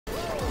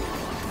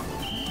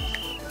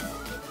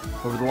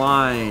Over the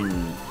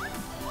line.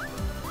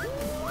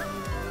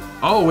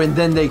 Oh, and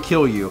then they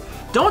kill you.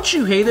 Don't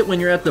you hate it when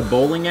you're at the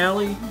bowling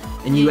alley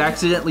and you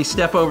accidentally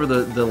step over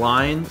the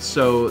line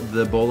so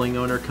the bowling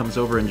owner comes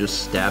over and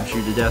just stabs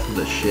you to death with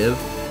a shiv?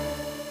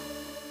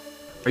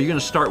 Are you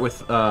gonna start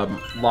with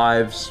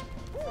lives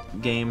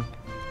game?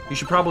 You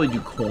should probably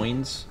do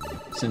coins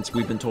since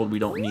we've been told we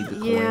don't need the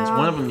coins. Yeah.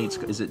 One of them needs,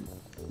 is it?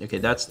 Okay,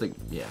 that's the,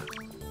 yeah.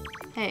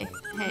 Hey,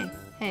 hey,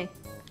 hey.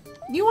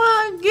 You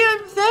want a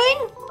good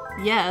thing?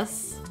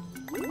 Yes.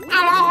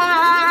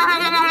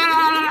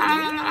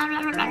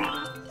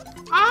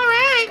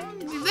 Alright,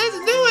 let's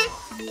do it.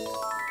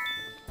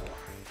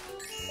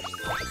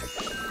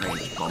 I can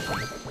just bump him.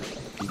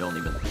 You don't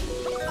even.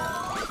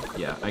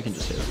 Yeah, I can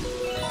just hit him.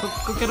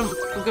 Go get him.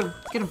 Go get him.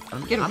 Get him.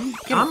 Get him.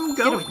 I'm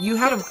going. Get him. You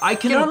have. I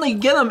can Get him. only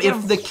get him Get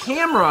if him. the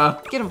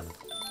camera. Get him.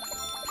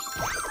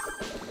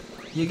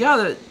 You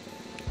gotta.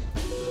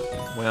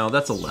 Well,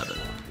 that's 11.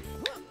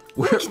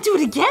 We can do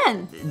it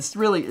again. It's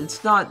really.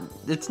 It's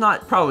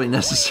not probably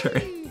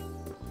necessary.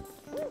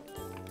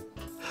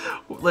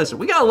 Listen,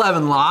 we got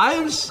 11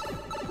 lives.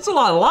 That's a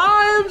lot of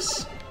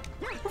lives.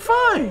 We're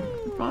fine.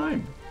 We're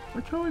fine.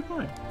 We're totally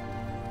fine.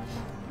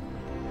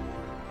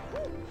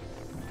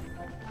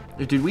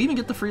 Did we even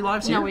get the free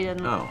lives here? No, we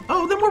didn't. Oh.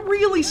 Oh, then we're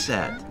really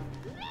set.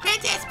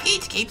 Princess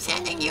Peach keeps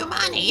sending you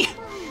money.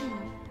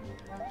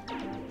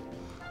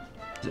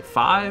 Is it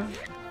 5?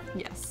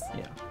 Yes.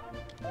 Yeah.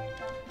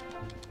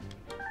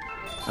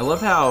 I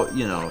love how,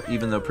 you know,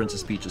 even though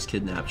Princess Peach is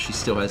kidnapped, she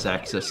still has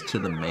access to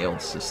the mail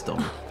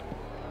system.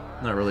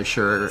 Not really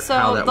sure how that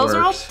So works. those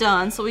are all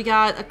done. So we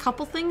got a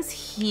couple things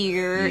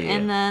here, Yeah.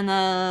 and then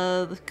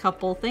a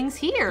couple things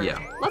here. Yeah.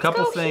 Let's a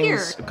couple go things.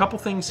 here. A couple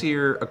things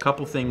here. A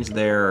couple things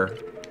there.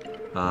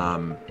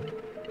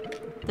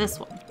 This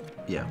one.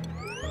 Yeah.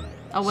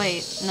 Oh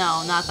wait,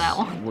 no, not that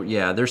one. Well,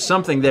 yeah, there's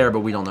something there, but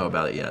we don't know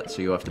about it yet,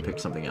 so you'll have to pick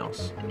something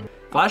else.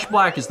 Flash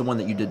Black is the one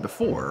that you did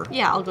before.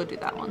 Yeah, I'll go do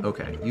that one.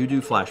 Okay, you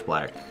do Flash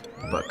Black,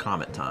 but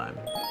Comet time.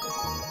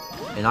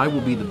 And I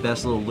will be the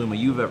best little Luma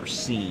you've ever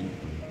seen.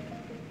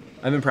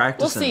 I've been We'll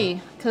practicing.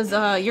 see, because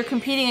you're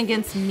competing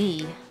against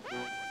me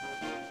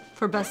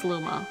for best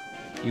Luma.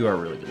 You are a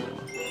really good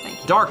Luma.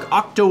 Thank you. Dark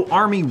Octo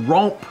Army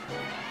Romp.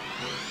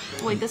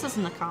 Wait, this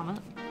isn't the comment.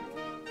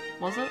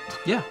 Was it?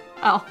 Yeah,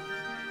 Oh.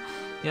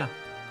 yeah.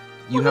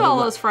 Look at all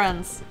those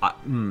friends.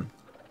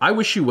 I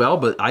wish you well,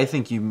 but I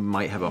think you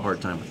might have a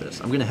hard time with this.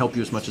 I'm gonna help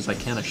you as much as I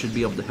can. I should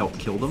be able to help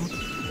kill them.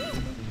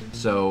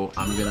 So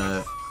I'm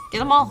gonna. Get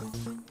them all.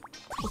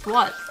 With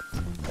what?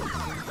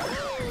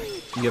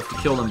 You have to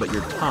kill them, but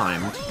you're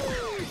timed.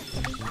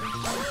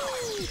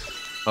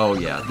 Oh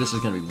yeah, this is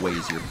gonna be way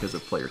easier because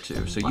of player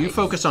 2. So you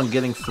focus on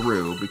getting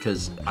through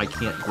because I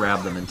can't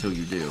grab them until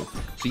you do.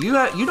 So you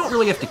don't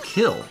really have to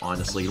kill,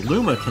 honestly.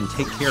 Luma can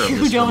take care of this.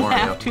 You don't for Mario.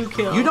 have to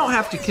kill. You don't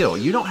have to kill.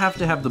 You don't have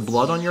to have the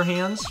blood on your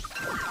hands.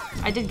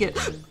 I did get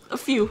a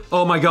few.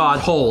 Oh my God,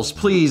 holes!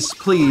 Please,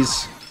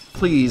 please,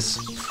 please.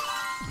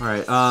 All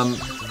right,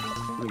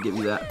 let me give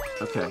you that.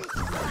 Okay.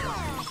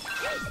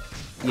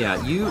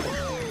 Yeah, you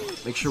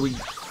make sure we.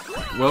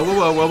 Whoa, whoa,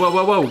 whoa, whoa, whoa,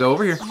 whoa, whoa! Go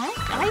over here.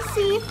 I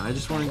see. I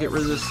just want to get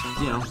rid of this,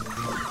 you know.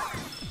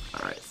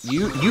 All right,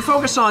 you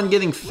focus on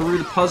getting through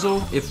the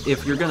puzzle.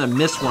 If you're gonna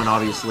miss one,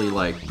 obviously,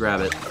 like grab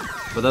it.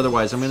 But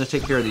otherwise, I'm gonna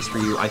take care of these for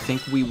you. I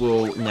think we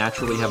will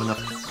naturally have enough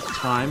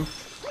time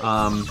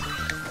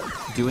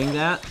doing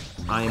that.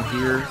 I am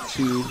here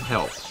to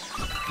help.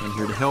 I'm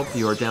here to help.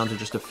 You are down to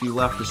just a few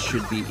left. This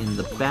should be in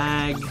the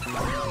bag.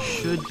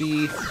 Should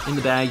be in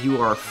the bag.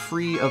 You are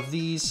free of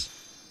these,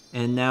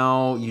 and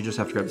now you just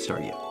have to grab the star.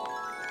 Yeah.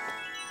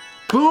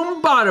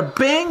 Boom, bada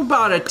bing,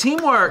 bada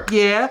teamwork,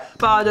 yeah.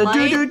 Bada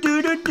do do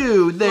do do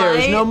do.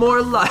 There's no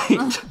more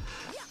light.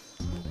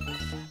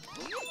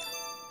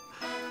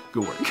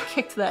 Good work.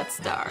 Kicked that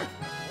star.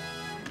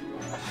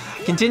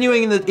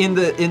 Continuing in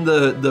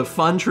the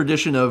fun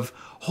tradition of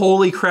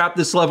holy crap,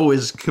 this level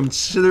is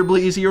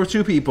considerably easier with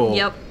 2 people.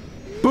 Yep.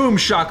 Boom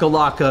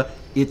shakalaka,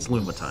 it's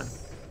Luma time.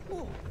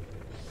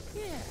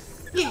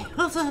 Yeah.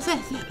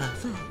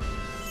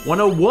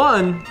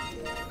 101.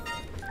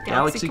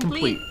 Galaxy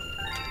complete.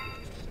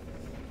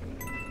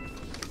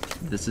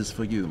 This is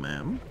for you,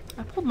 ma'am.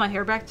 I pulled my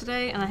hair back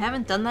today, and I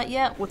haven't done that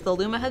yet with the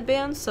Luma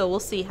headband, so we'll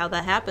see how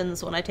that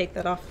happens when I take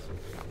that off.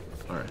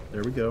 All right,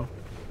 there we go.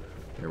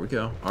 There we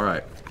go. All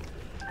right.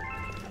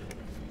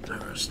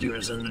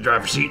 Stewart's in the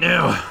driver's seat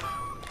now.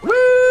 Woo!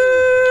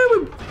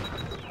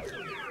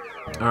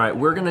 All right,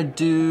 we're gonna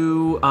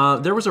do.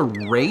 There was a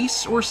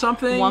race or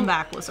something. One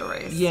back was a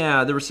race.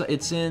 Yeah, there was.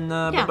 It's in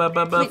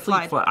Fleet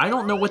Fleet Glide. I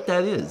don't know what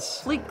that is.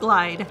 Fleet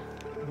Glide.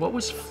 What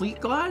was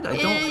Fleet Glide? I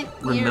don't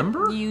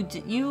remember.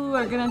 You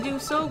are gonna do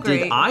so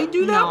great. Did I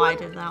do that No, one? I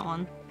did that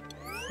one.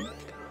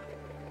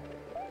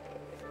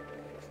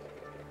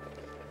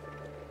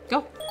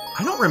 Go.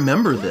 I don't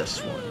remember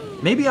this one.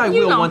 Maybe I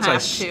You will don't once I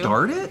have to.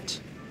 start it.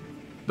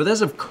 But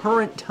as of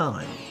current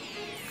time,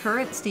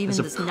 Current Steven as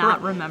of does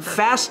not remember.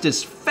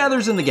 fastest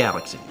feathers in the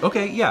galaxy.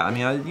 Okay, yeah. I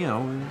mean, you know,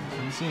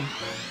 let me see.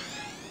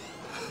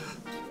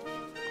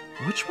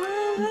 Which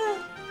one?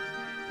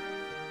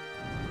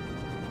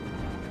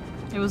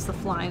 It was the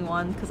flying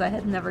one, because I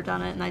had never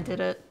done it, and I did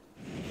it.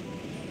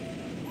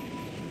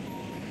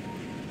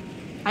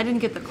 I didn't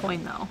get the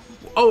coin, though.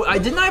 Oh,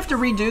 didn't I have to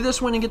redo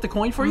this one and get the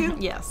coin for you?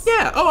 Yes.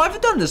 Yeah. Oh, I've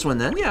done this one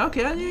then. Yeah.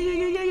 Okay.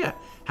 Yeah.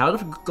 How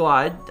to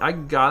glide? I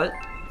got it.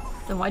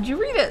 Then why'd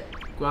you read it?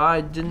 Well,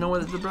 I didn't know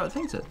what the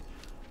thing said.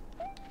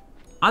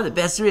 I'm the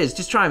best there is.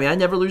 Just try me. I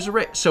never lose a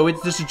race. So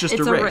this is just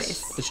a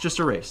race. It's just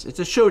a race. It's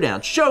a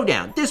showdown.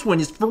 Showdown. This one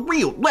is for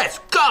real. Let's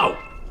go,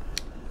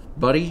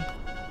 buddy.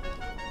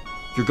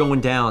 You're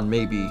going down.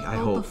 Maybe. I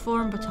Hold hope. the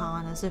form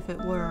baton as if it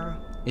were.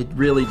 It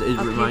really. It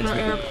a reminds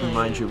paper me. airplane.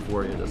 Reminds you of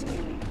Wario, doesn't it?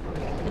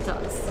 It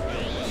does.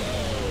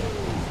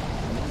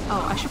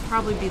 Oh, I should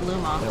probably be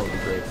Luma. That would be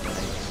great.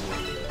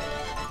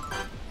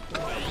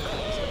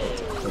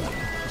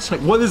 It's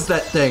like, what is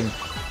that thing?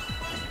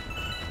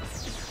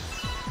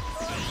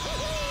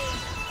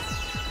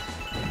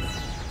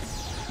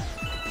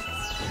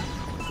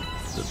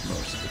 The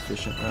most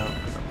efficient route,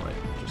 and I'm like,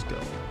 just go.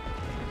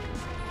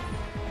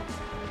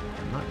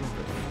 I'm not going to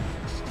go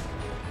next.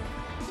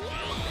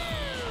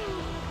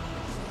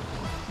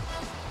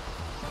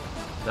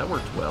 That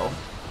worked well.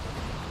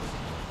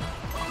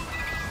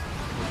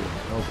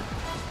 Okay.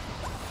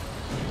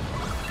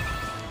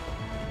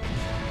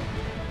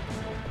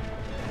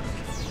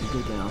 You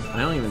go down. I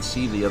don't even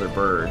see the other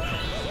bird.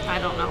 I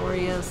don't know where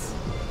he is.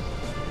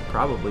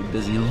 Probably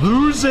busy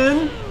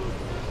losing.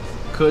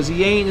 Cause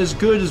he ain't as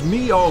good as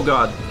me. Oh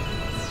god.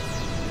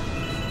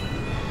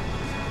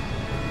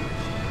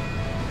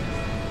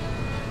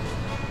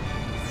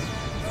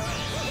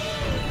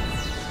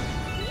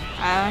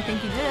 I think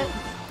he did.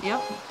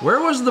 Yep.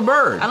 Where was the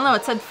bird? I don't know,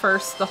 it said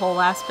first the whole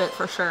last bit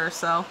for sure,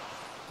 so.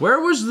 Where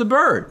was the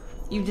bird?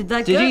 You did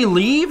that Did good. he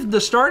leave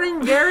the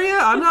starting area?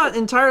 I'm not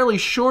entirely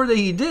sure that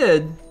he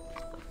did.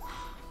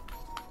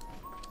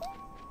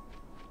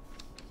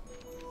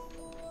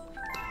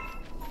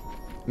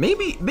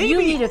 Maybe. You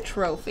need a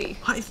trophy.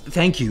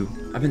 Thank you.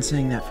 I've been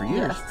saying that for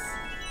years. Yes.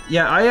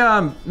 Yeah,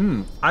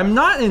 I'm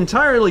not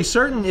entirely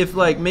certain if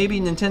like maybe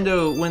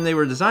Nintendo when they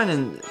were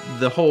designing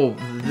the whole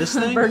this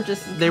thing, Bird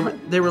just they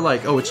were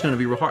like, oh, it's gonna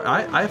be real hard.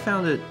 I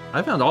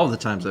found all the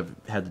times I've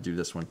had to do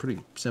this one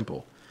pretty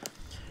simple.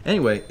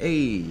 Anyway, hey,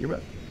 you're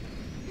up.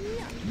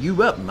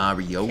 You up,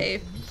 Mario?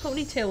 Okay,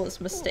 ponytail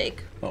was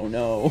mistake. Oh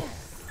no.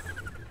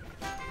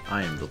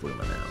 I am the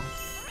Luma now.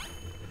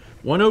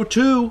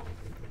 102.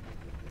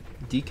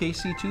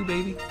 DKC2,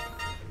 baby.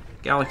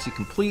 Galaxy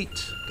complete.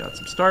 Got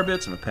some star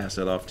bits. I'm gonna pass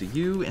that off to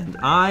you, and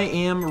I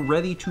am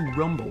ready to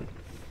rumble.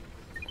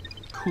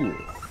 Cool.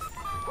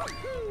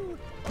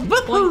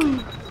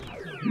 Blink.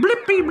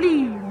 Blippy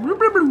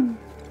blee.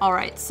 All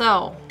right,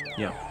 so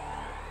Yeah.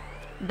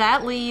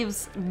 that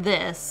leaves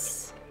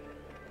this.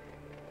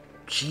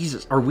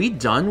 Jesus, are we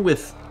done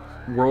with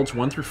worlds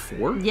 1 through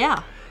 4?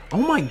 Yeah.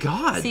 Oh my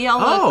God. See all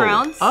the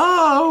crowns?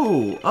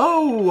 Oh.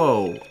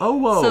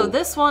 So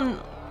this one,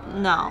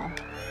 no.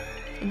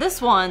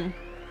 This one,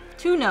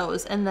 2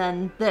 no's, and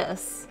then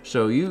this.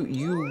 So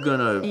you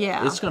gonna?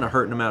 Yeah. It's gonna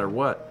hurt no matter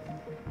what.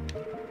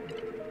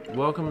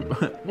 Welcome,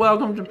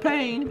 welcome to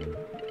pain.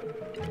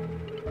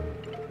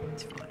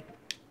 It's fine.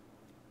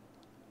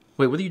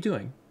 Wait, what are you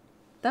doing?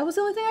 That was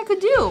the only thing I could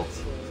do.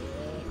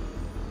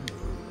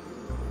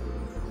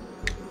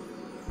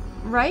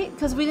 Right?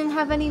 Because we didn't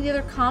have any of the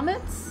other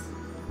comments?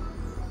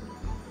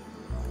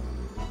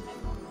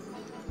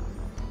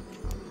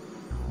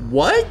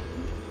 What?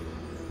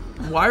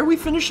 Why are we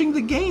finishing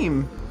the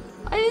game?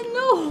 I didn't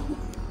know.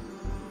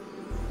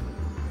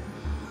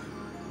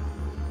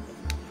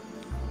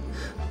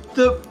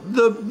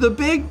 The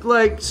big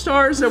like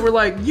stars that were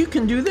like you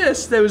can do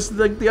this. There was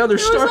like the other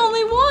There star. was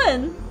only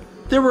one.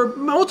 There were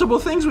multiple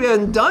things we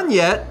hadn't done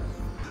yet.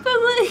 But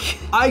like,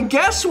 I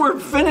guess we're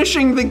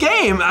finishing the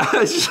game.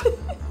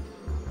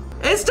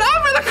 It's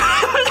time for the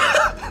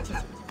crowd.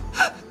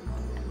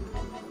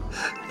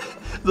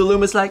 The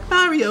Luma's like,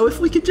 Mario, if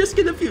we could just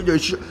get a few.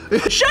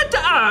 Shut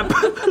up!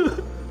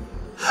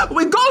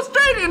 We go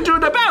straight into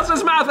the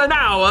mouse's mouth an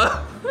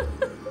hour.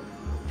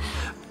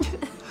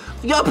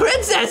 Your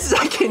princess!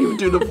 I can't even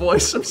do the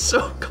voice. I'm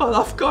so caught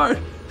off guard.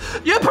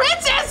 Your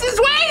princess is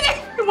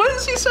waiting! What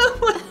does he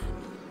sound like?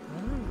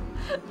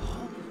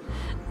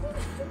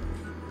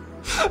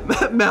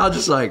 Mal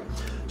just like,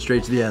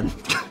 straight to the end.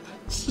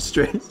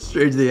 straight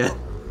to the end.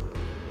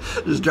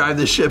 Just drive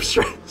the ship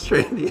straight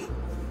to the end.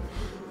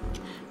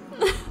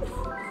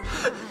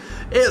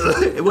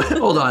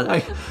 Hold on,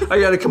 I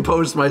gotta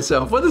compose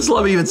myself. What does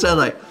love even sound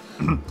like?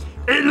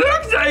 It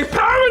looks like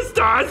Power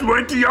Stars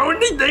weren't the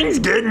only things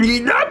getting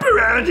eaten up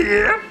around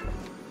here.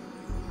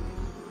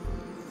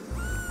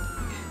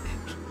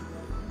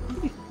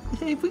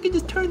 Hey, if we could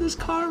just turn this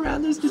car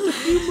around, there's just a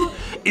few more.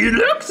 It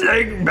looks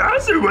like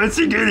Bowser wants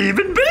to get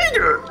even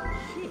bigger.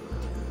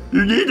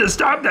 You need to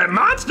stop that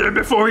monster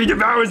before he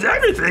devours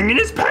everything in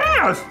his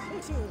path.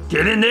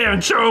 Get in there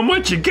and show him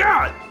what you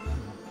got.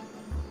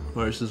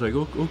 Mario's just like,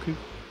 okay.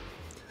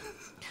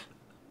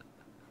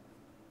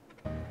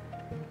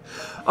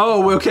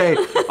 Oh, okay.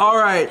 All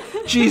right.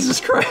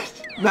 Jesus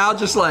Christ. Mal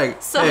just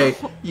like, So- hey,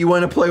 you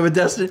want to play with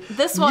Destiny?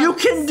 This one- You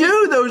can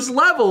do those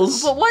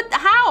levels. But what?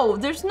 How?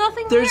 There's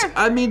nothing there.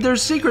 I mean,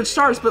 there's secret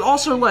stars, but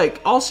also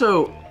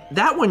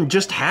that one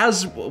just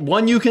has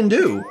one you can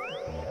do.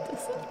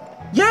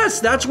 Yes,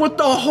 that's what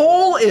the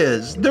hole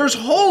is. There's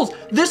holes.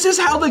 This is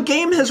how the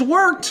game has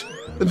worked.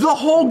 The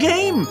whole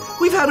game.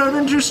 We've had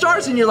 102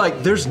 stars, and you're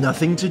like, there's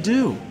nothing to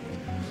do.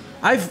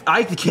 I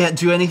can't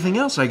do anything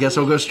else. I guess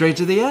I'll go straight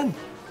to the end.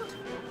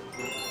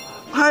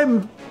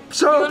 I'm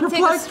so You want to take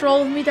a perplexed.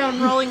 stroll with me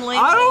down Rolling Lane?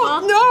 I don't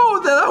Mama? know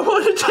that I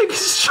want to take a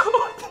stroll.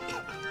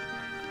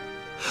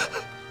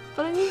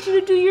 But I need you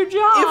to do your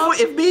job.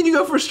 If me and you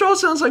go for a stroll, it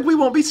sounds like we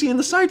won't be seeing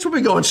the sights. We'll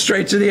be going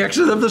straight to the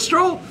exit of the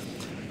stroll.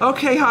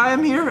 Okay, hi,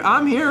 I'm here.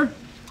 I'm here.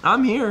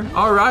 I'm here.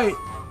 All right.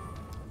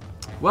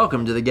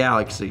 Welcome to the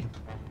galaxy.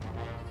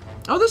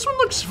 Oh, this one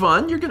looks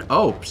fun. You're gonna.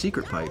 Oh,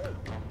 secret pipe.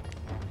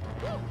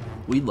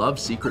 We love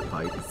secret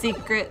pipe.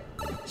 Secret.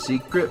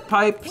 Secret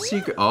pipe.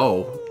 Secret.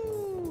 Oh.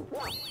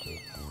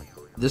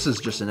 This is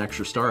just an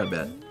extra star, I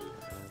bet.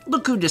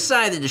 Look who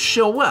decided to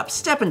show up.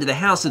 Step into the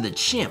house of the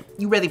chimp.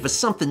 You ready for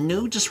something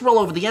new? Just roll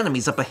over the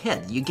enemies up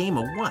ahead. You game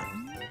or what?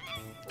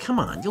 Come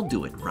on, you'll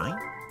do it, right?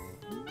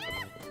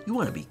 You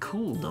want to be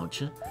cool, don't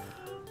you?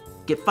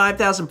 Get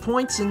 5,000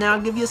 points and now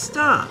I'll give you a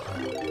star.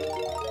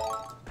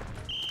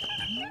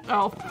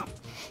 Oh.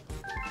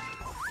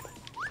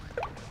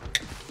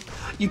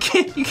 You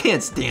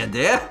can't stand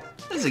there.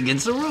 That's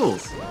against the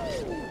rules.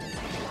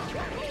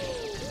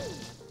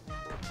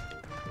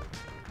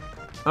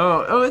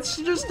 Oh, it's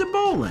just the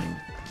bowling.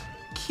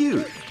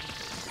 Cute.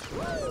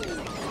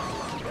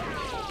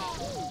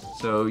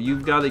 So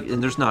you've got to,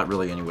 and there's not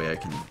really any way I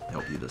can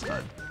help you this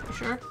time.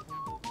 Sure.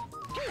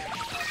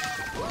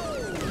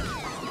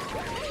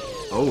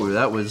 Oh,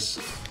 that was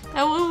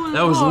That one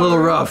a little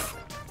hard. rough.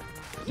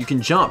 You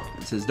can jump.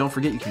 It says, don't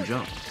forget you can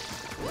jump.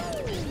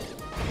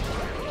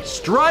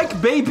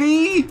 Strike,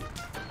 baby!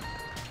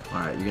 All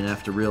right, you're gonna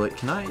have to really,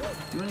 can I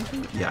do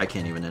anything? Yeah, I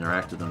can't even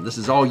interact with them. This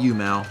is all you,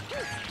 Mal.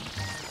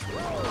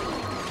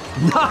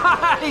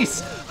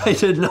 Nice! I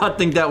did not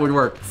think that would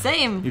work.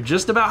 Same. You're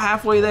just about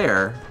halfway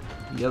there.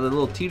 You got a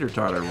little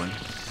teeter-totter one.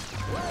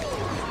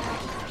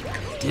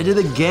 Did it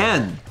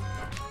again.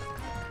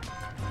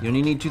 You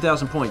only need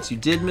 2,000 points. You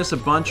did miss a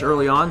bunch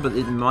early on, but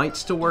it might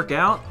still work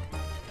out.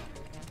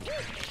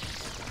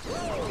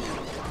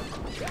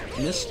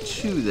 Missed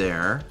 2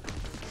 there.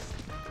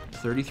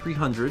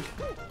 3,300.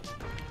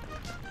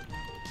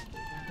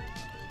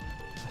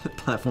 The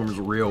platform is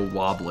real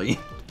wobbly.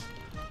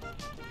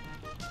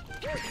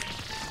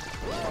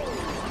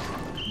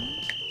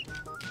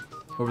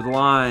 Over the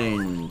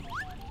line.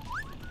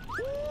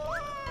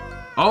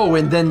 Oh,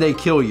 and then they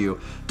kill you.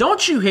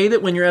 Don't you hate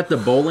it when you're at the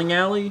bowling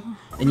alley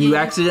and you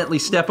accidentally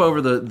step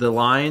over the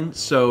line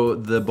so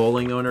the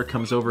bowling owner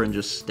comes over and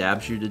just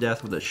stabs you to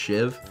death with a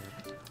shiv?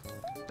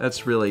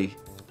 That's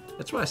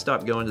why I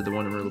stopped going to the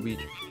one in Myrtle Beach.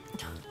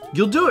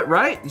 You'll do it,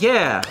 right?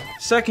 Yeah.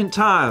 Second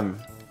time.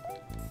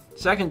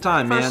 Second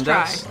time, man.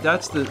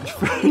 That's the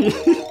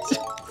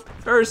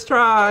first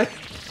try.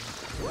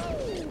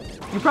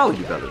 You probably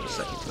do better the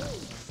second time.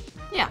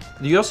 Yeah.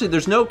 You also,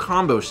 there's no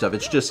combo stuff.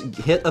 It's just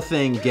hit a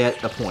thing,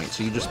 get a point.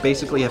 So you just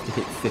basically have to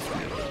hit 50.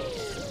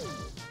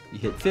 You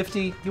hit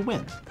 50, you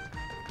win.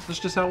 That's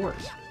just how it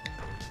works.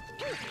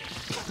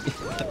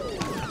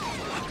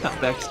 Not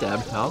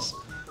backstab house.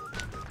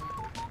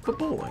 But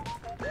bowling.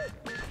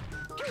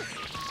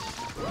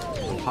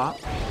 Pop.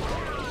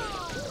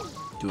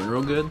 Doing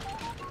real good.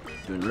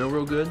 Doing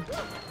real good.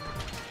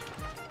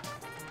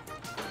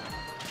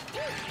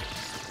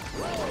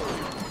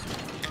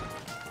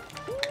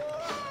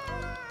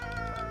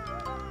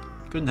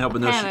 Couldn't help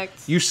but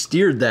notice you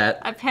steered that.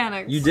 I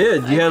panicked. You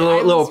did. You had a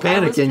little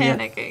panic in you.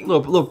 Panicking.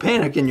 Little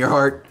panic in your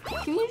heart.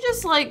 Can you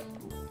just like?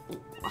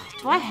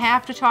 Do I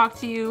have to talk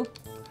to you?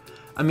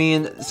 I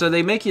mean, so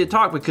they make you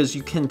talk because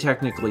you can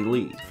technically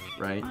leave,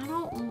 right? I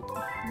don't.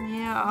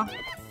 Yeah.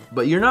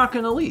 But you're not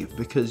gonna leave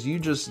because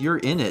you're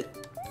in it.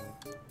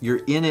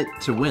 You're in it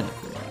to win it.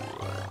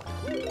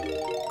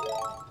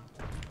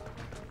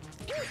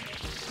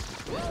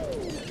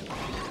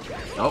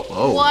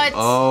 Oh. What?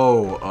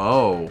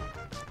 Oh.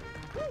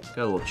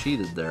 Got a little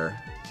cheated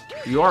there.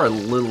 You are a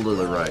little to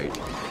the right.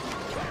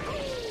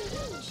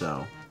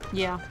 So.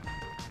 Yeah.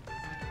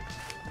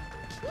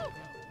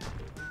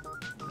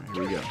 Alright,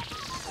 here we go.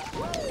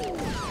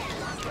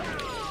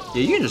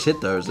 Yeah, you can just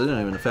hit those. They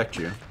don't even affect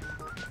you.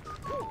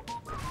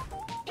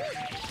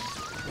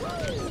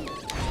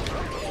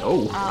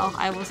 Oh. Oh,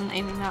 I wasn't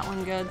aiming that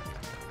one good.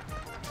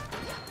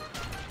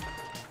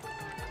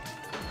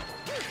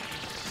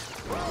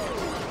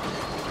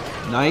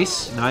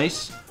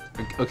 Nice.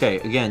 Okay,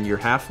 again, you're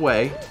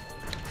halfway.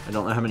 I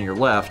don't know how many are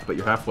left, but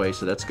you're halfway,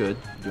 so that's good.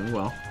 You're doing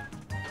well.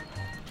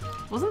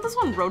 Wasn't this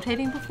one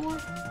rotating before?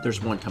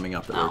 There's one coming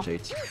up that Oh.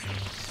 rotates.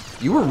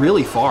 You were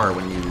really far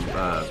when you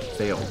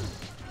failed.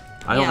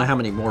 I don't know how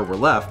many more were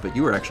left, but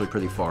you were actually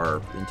pretty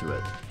far into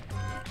it.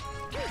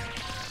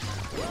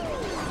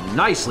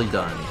 Nicely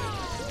done.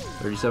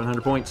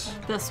 3,700 points.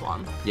 This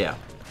one. Yeah.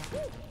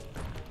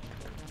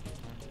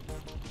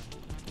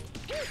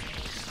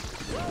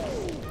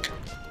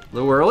 A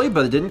little early,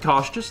 but it didn't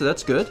cost you, so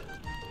that's good.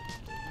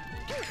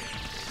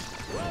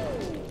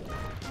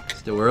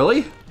 Still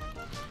early.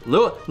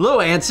 Little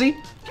antsy.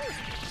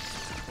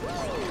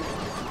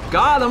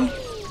 Got him.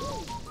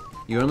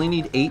 You only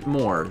need 8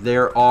 more.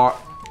 You're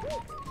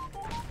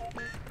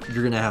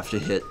gonna have to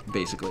hit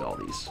basically all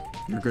these.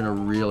 You're gonna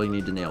really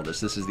need to nail this.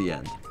 This is the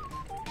end.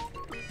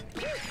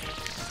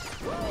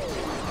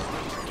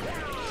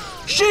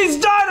 She's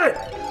done it!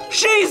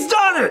 She's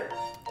done it!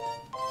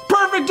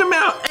 Perfect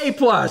amount. A+. A+.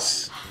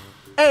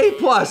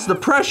 The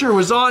pressure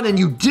was on and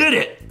you did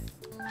it.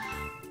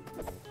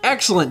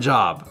 Excellent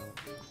job.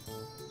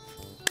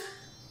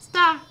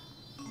 Star.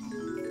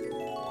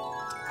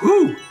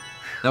 Whew.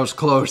 That was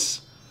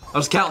close. I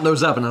was counting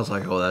those up and I was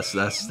like, oh, that's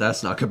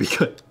not gonna be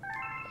good.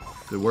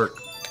 Good work.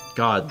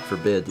 God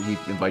forbid he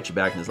invites you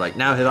back and is like,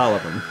 now hit all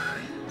of them.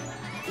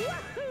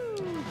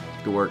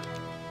 Good work.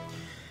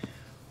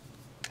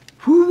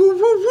 Woo, woo, woo,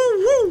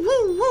 woo,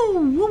 woo, woo,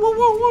 woo, woo,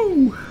 woo,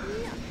 woo.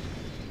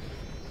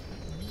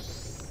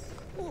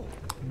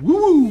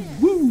 Woo,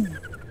 woo,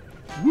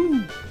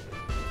 woo.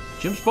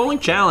 Jim's Bowling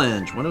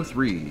Challenge,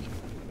 103.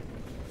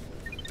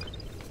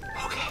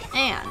 Okay.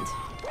 And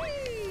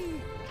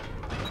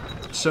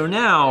So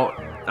now,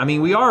 I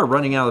mean, we are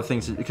running out of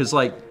things because,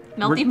 like,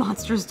 Melty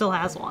Monster still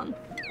has one.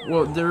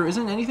 well, there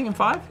isn't anything in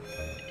 5.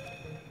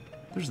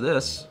 There's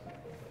this.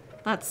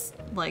 That's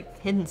like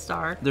Hidden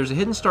Star. There's a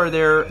hidden star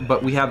there,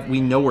 but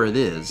we know where it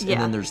is. Yeah.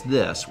 And then there's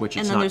this, which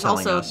it's And then not there's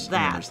telling also us.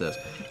 that. And then there's this.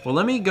 Well,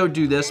 let me go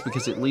do this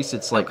because at least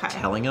it's like Okay.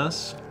 telling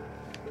us.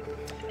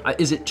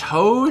 Is it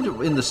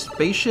Toad in the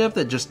spaceship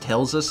that just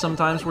tells us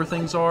sometimes where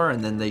things are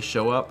and then they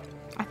show up?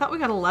 I thought we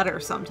got a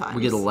letter sometimes.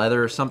 We get a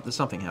letter or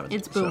something happens.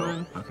 It's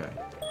booming. So, okay.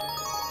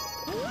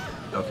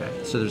 Okay,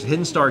 so there's a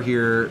hidden star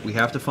here. We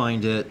have to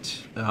find it.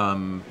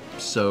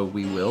 So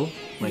we will.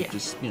 Like, Yeah.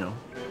 just, you know.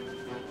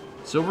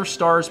 Silver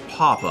stars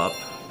pop up.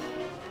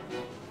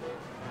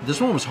 This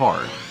one was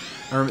hard.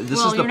 Or this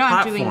well, is the you're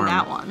not platform. doing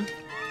that one.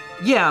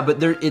 Yeah,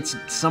 but it's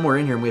somewhere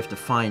in here and we have to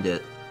find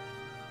it.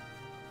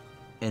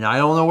 And I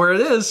don't know where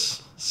it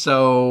is.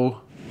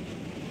 So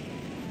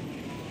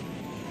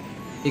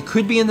it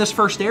could be in this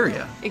first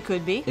area. It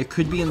could be. It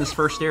could be in this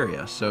first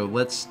area. So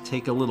let's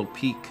take a little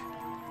peek.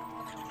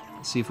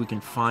 See if we can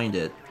find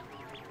it.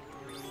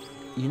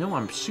 You know,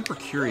 I'm super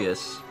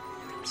curious.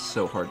 It's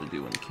so hard to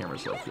do when the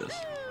camera's like this.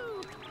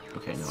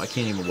 Okay, no, I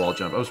can't even wall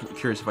jump. I was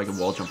curious if I could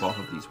wall jump off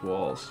of these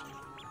walls.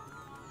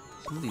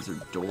 Some of these are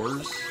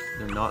doors.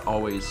 They're not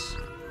always...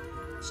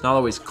 It's not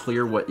always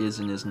clear what is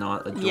and is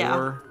not a door.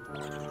 Yeah.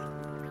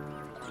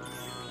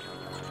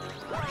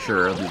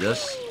 Sure, I'll do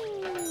this.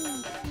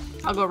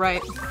 I'll go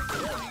right. Oh,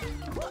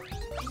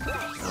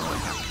 I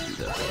have to do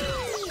this.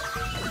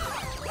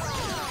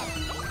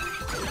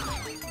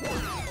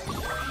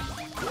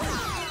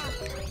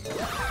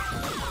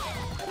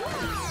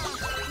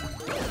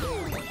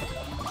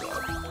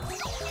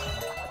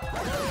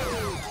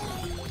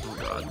 Oh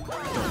God,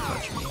 don't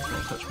touch me.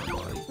 Don't touch my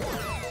body.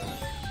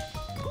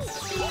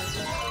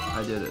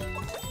 I did it.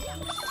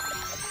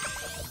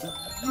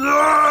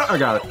 I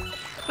got it.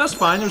 That's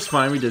fine. It was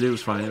fine. We did it. It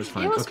was fine. It was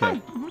fine. It was okay.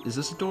 fine. Mhm. Is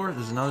this a door?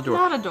 This is not a door.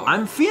 Not a door.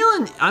 I'm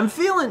feeling.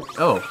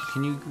 Oh,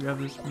 can you grab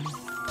this? Thanks.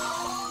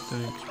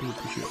 Really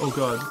appreciate it. Oh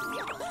God.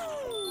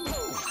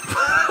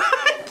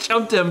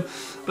 Jumped him,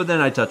 but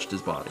then I touched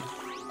his body.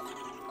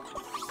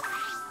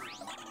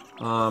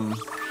 So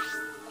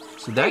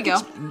There that you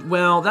gets, go.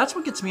 well, that's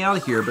what gets me out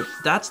of here. But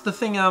that's the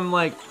thing. I'm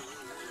like,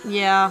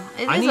 Yeah,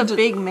 it I is need a to-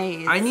 big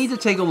maze. I need to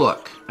take a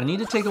look. I need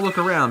to take a look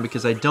around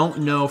because I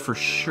don't know for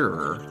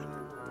sure.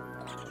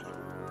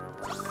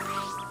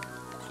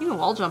 You can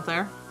wall jump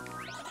there.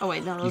 Oh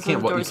wait, no, those are can't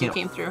the wa- you doors you can't-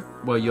 came through.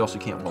 Well, you also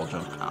can't wall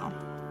jump. Oh.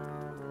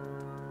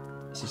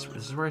 This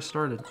is where I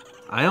started.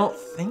 I don't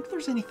think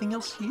there's anything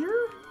else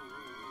here.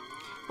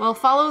 Well,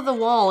 follow the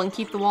wall and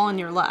keep the wall in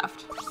your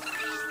left.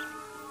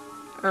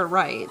 Or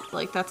right.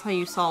 Like, that's how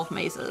you solve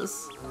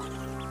mazes.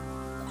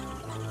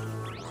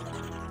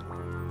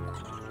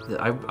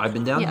 I've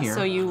been down Yeah, here.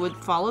 so you would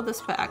follow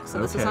this back. So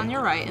this is Okay. on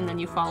your right, and then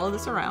you follow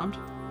this around.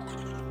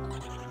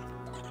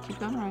 Keep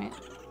going right.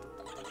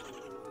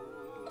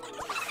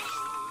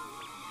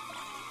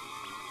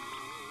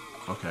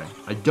 Okay.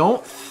 I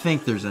don't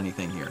think there's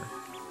anything here.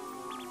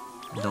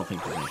 I don't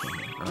think there's anything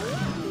here.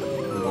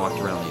 Alright. We walked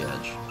around the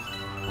edge.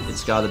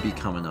 It's gotta be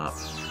coming up.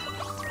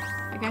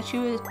 I got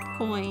you a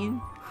coin.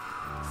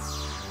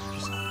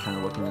 Just kind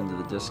of looking into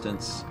the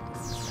distance.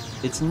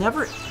 It's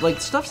never,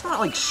 like, stuff's not,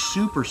 like,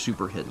 super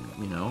hidden,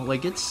 you know?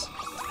 Like, it's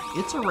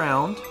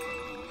around.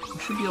 You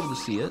should be able to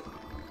see it.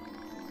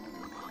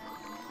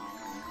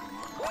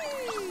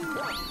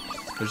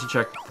 There's a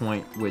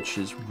checkpoint, which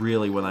is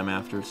really what I'm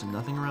after. There's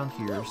nothing around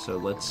here, so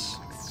let's...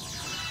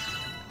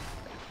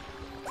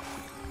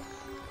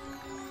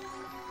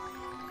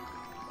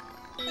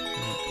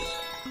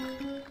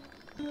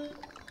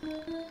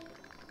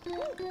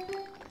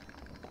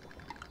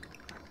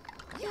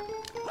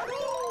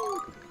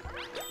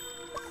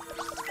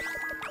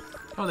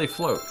 Oh, they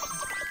float.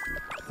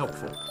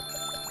 Helpful.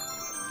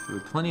 We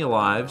have plenty of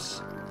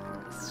lives.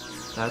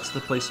 That's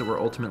the place that we're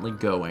ultimately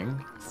going.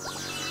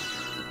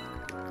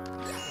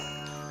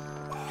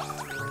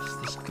 Where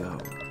does this go?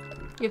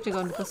 You have to go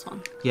into this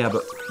one. Yeah,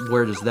 but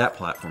where does that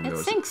platform go?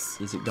 It sinks.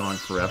 Is it gone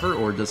forever,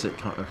 or does it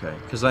come? Okay,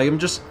 because I am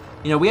just,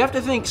 you know, we have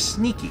to think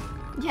sneaky.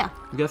 Yeah.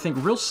 We gotta think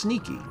real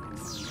sneaky.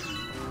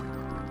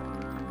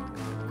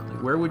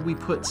 Like, where would we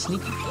put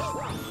sneaky?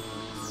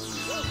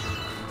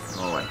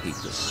 Oh, I hate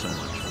this so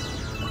much.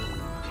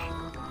 Okay.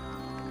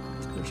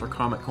 There's our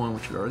Comet Coin,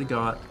 which we already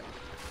got.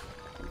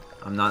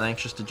 I'm not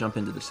anxious to jump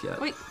into this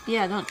yet. Wait,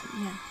 yeah, don't,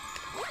 yeah.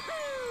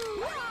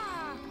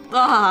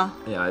 Ah!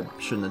 Yeah, I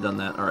shouldn't have done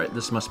that. Alright,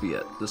 this must be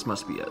it. This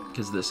must be it.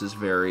 Because this is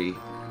very,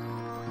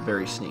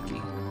 very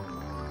sneaky.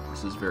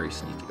 This is very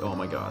sneaky. Oh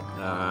my god.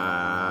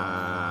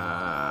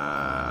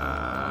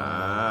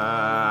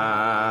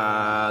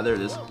 There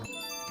it is. Okay.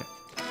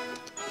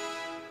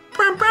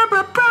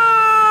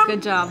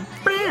 Good job.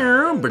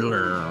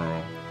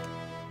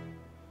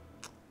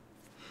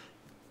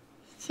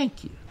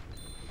 Thank you.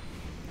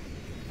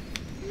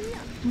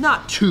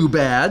 Not too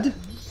bad.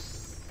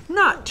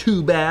 Not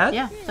too bad.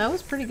 Yeah, that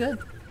was pretty good.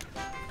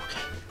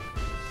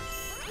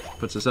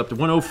 Puts us up to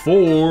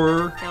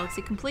 104.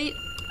 Galaxy complete.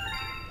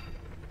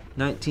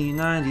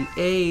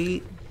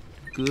 1998.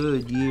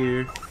 Good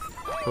year.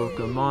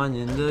 Pokemon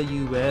in the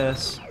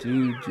US.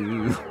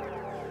 Doo-doo.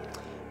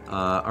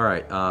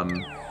 Alright,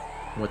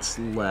 what's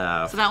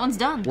left? So that one's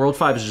done. World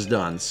 5 is just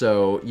done,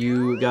 so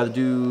you gotta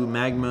do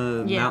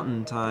Magma Yeah.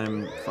 Mountain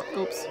Time.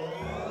 Oops.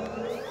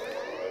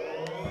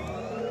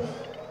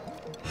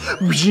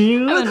 I'm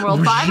I'm in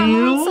World 5, I'm in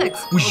World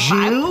 6. World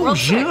 5, World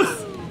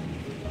 6.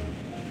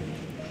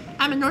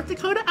 I'm in North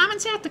Dakota, I'm in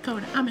South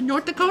Dakota. I'm in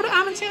North Dakota,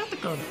 I'm in South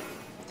Dakota.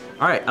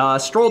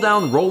 Alright, stroll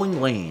down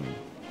Rolling Lane.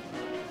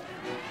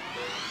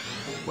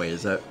 Wait,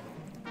 is that...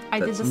 I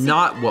did That's the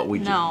not what we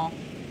did. No.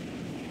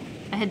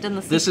 I had done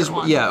the secret This is...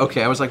 one. Yeah,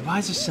 okay, I was like, why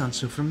does this sound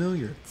so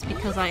familiar? It's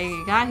because I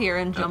got here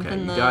and jumped Okay,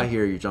 in the... you got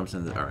here, you jumped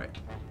in the... Alright.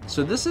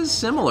 So this is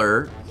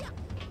similar,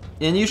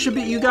 and you should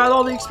be... You got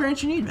all the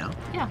experience you need now.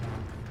 Yeah.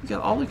 You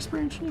got all the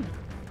experience you need.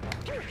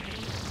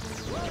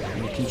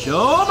 And you can show...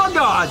 Oh my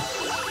god!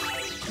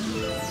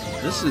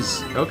 This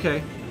is...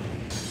 Okay.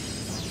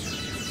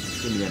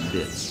 Give me them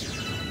bits.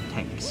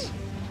 Tanks.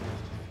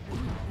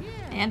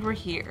 And we're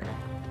here.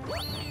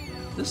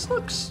 This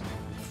looks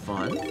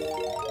fun.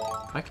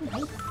 I can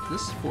hold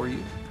this for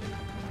you.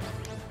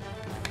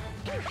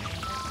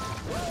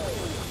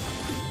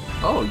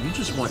 Oh, you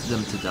just want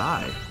them to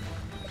die.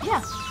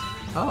 Yeah.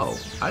 Oh,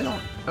 I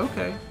don't...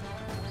 Okay.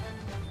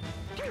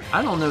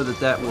 I don't know that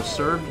that will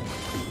serve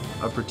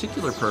a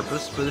particular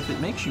purpose, but if it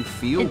makes you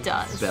feel It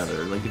does.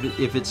 better, like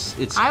if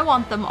it's I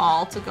want them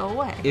all to go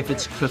away. if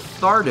it's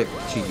cathartic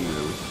to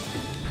you,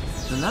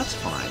 then that's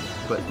fine.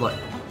 But like,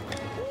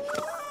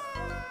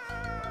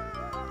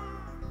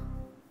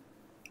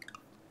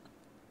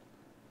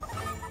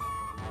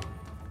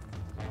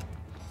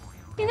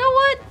 You know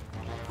what?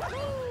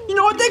 you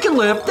know what? They can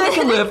live. They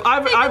can live.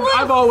 I've They can live.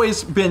 I've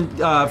always been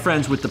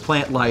friends with the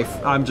plant life.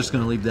 I'm just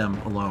gonna leave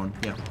them alone.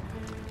 Yeah.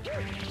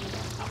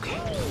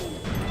 Okay.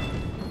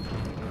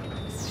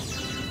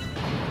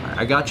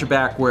 I got your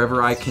back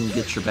wherever I can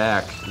get your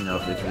back. You know,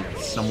 if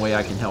it's some way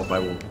I can help, I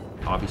will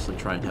obviously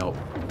try and help.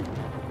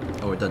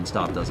 Oh, it doesn't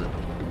stop, does it?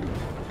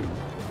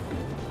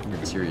 You're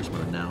in serious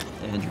mode now,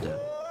 and you're dead.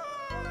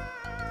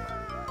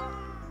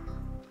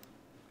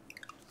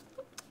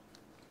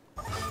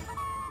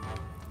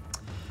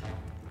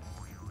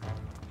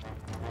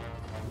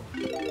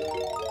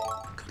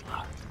 Good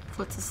luck.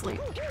 Foot's asleep.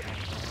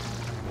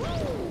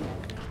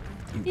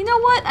 You know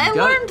what? I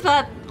got it. learned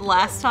that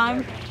last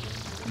time.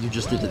 You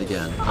just did it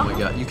again. Oh my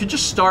god. You could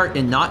just start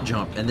and not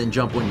jump, and then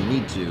jump when you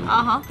need to.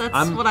 Uh-huh.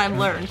 That's what I've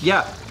learned.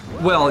 Yeah.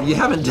 Well, you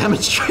haven't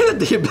demonstrated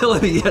the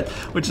ability yet,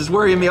 which is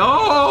worrying me.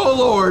 Oh,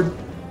 Lord!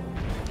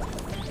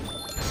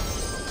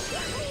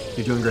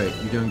 You're doing great.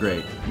 You're doing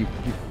great. You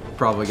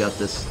probably got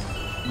this.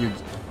 You.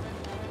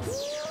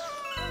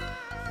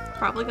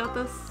 Probably got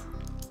this.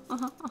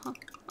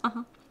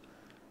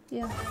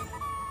 Yeah.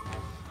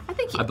 I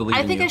think I believe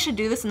in think you. I should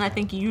do this, and I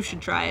think you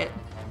should try it.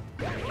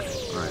 All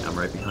right, I'm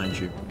right behind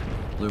you.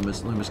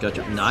 Loomis got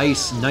you.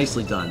 Nice,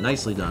 nicely done,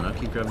 nicely done. I'll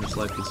keep grabbing this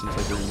life because it seems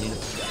like I really need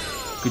it.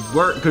 Good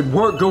work, good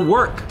work, good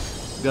work.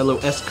 We got a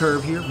little S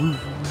curve here.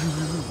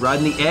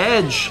 Riding the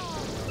edge.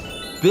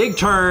 Big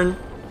turn.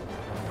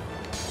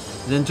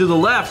 Then to the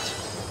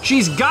left.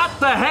 She's got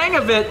the hang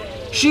of it.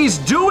 She's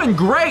doing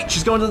great.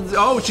 She's going to the,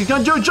 oh, she's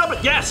gonna jump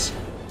it. Yes.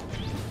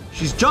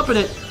 She's jumping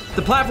it.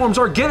 The platforms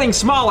are getting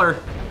smaller.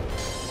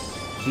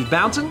 She's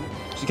bouncing.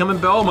 She's coming.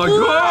 Oh my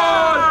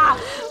god.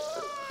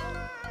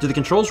 Do the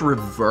controls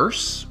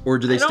reverse or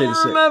do they stay the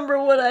same? I don't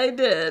remember what I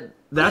did.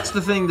 That's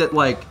the thing that,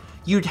 like,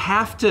 you'd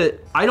have to...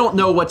 I don't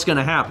know what's going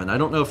to happen. I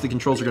don't know if the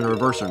controls are going to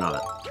reverse or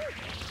not.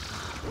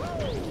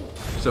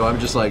 So I'm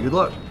just like, good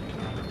luck.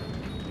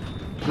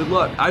 Good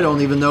luck. I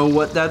don't even know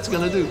what that's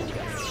going to do.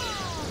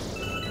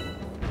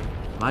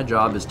 My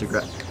job is to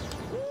grab...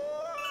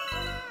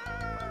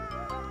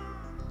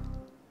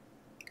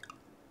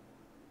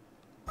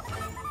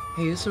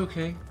 Hey, it's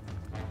okay.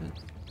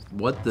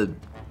 What the...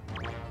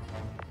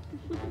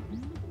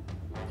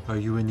 Are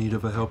you in need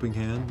of a helping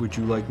hand? Would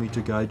you like me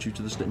to guide you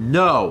to the stage?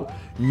 No!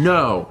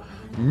 No!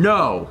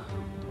 No!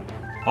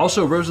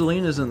 Also,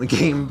 Rosalina's in the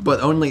game, but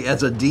only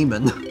as a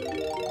demon.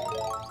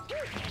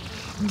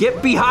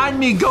 Get behind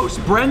me, Ghost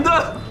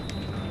Brenda!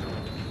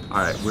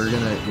 Alright, we're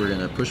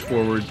gonna push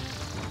forward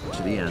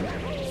to the end.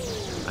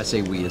 I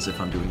say we as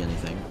if I'm doing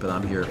anything, but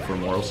I'm here for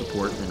moral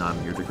support and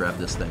I'm here to grab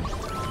this thing.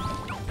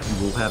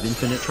 You will have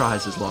infinite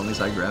tries as long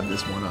as I grab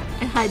this one up.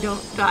 And I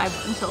don't dive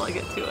until I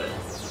get to it.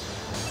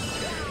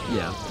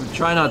 Yeah,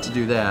 try not to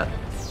do that.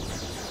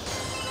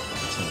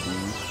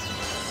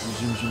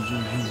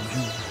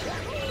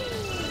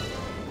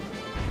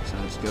 So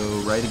let's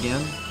go right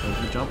again. Those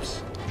are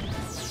jumps.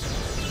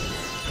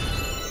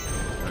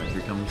 Alright,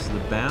 here comes the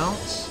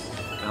bounce.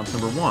 Bounce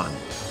number 1.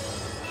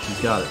 She's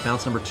got it.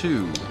 Bounce number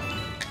 2.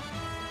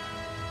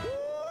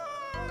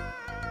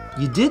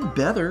 You did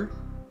better.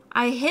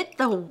 I hit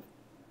the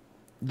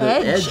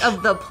edge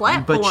of the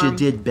platform. But you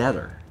did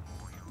better.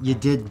 You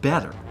did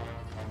better.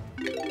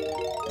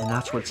 And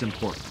that's what's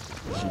important.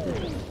 Is you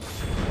did better.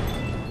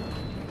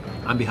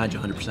 I'm behind you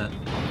 100%.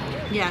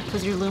 Yeah,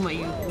 because you're Luma,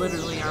 you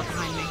literally are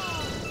behind me.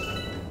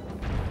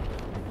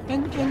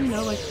 And you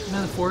know, like,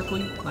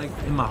 metaphorically, like,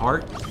 in my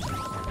heart,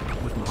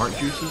 with my heart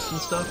juices and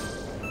stuff.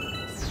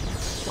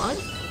 Blood?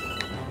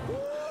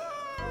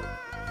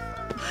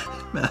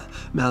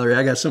 Mallory,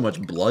 I got so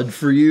much blood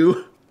for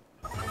you.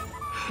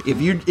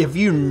 If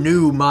you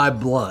knew my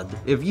blood,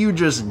 if you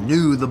just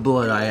knew the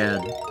blood I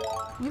had.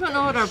 You don't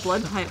know what our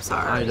blood types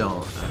are. I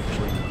don't,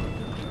 actually.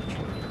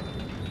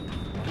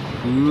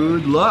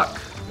 Good luck.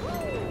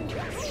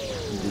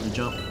 You did a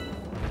jump.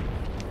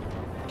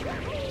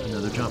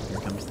 Another jump. Here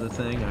comes the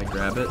thing. I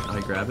grab it.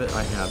 I grab it.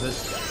 I have it.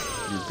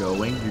 You're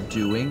going. You're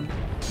doing.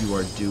 You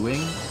are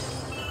doing.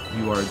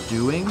 You are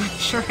doing.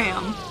 Sure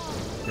am.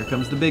 Here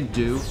comes the big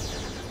do.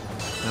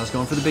 Now it's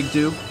going for the big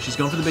do. She's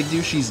going for the big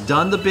do. She's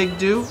done the big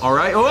do. All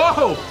right.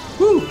 Oh!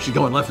 Woo! She's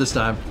going left this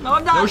time. No,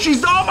 I'm not. No,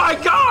 she's. Oh my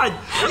God!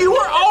 You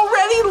were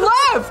already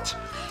left.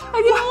 I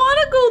didn't want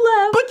to go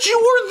left. But you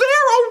were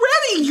there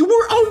already. You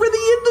were already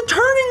in the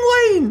turning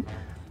lane.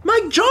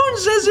 Mike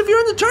Jones says if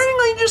you're in the turning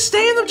lane, just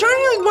stay in the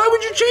turning lane. Why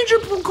would you change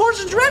your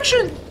course of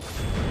direction?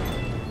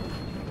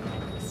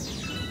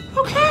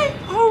 Okay.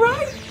 All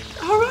right.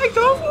 All right.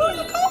 Go for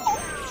it. Go.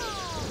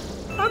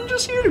 I'm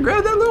just here to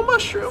grab that little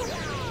mushroom.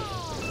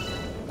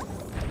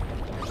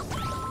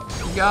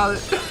 You got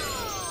it.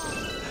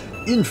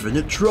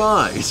 Infinite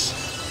tries.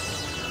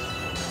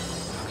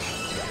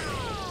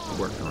 Okay.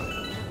 Working on it.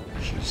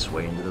 She's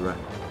swaying to the right.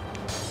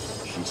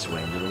 She's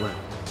swaying to the left.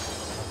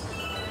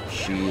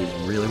 She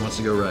really wants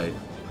to go right.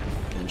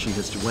 And she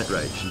just went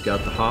right. She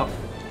got the hop.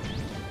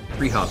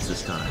 3 hops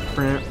this time.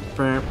 Here's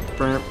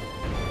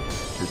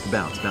the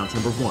bounce. Bounce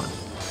number 1.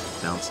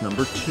 Bounce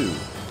number 2.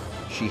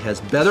 She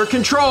has better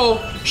control.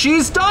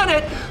 She's done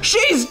it.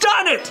 She's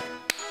done it.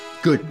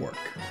 Good work.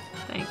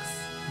 Thanks.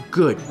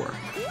 Good work.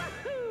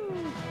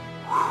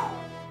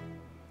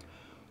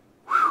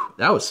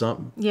 That was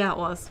something. Yeah, it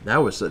was. That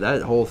was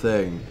that whole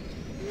thing.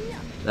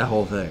 That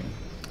whole thing.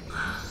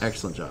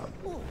 Excellent job.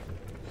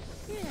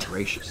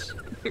 Gracious.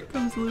 Here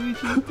comes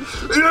Luigi.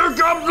 Here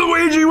comes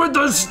Luigi with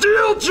the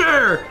steel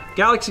chair!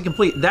 Galaxy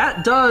complete.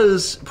 That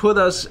does put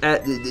us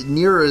at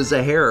near as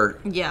a hair.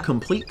 Yeah.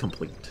 Complete.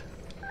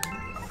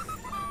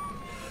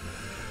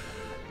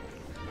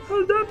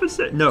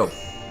 100%. No.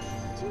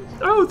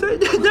 Oh,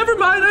 never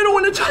mind. I don't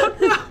want to talk.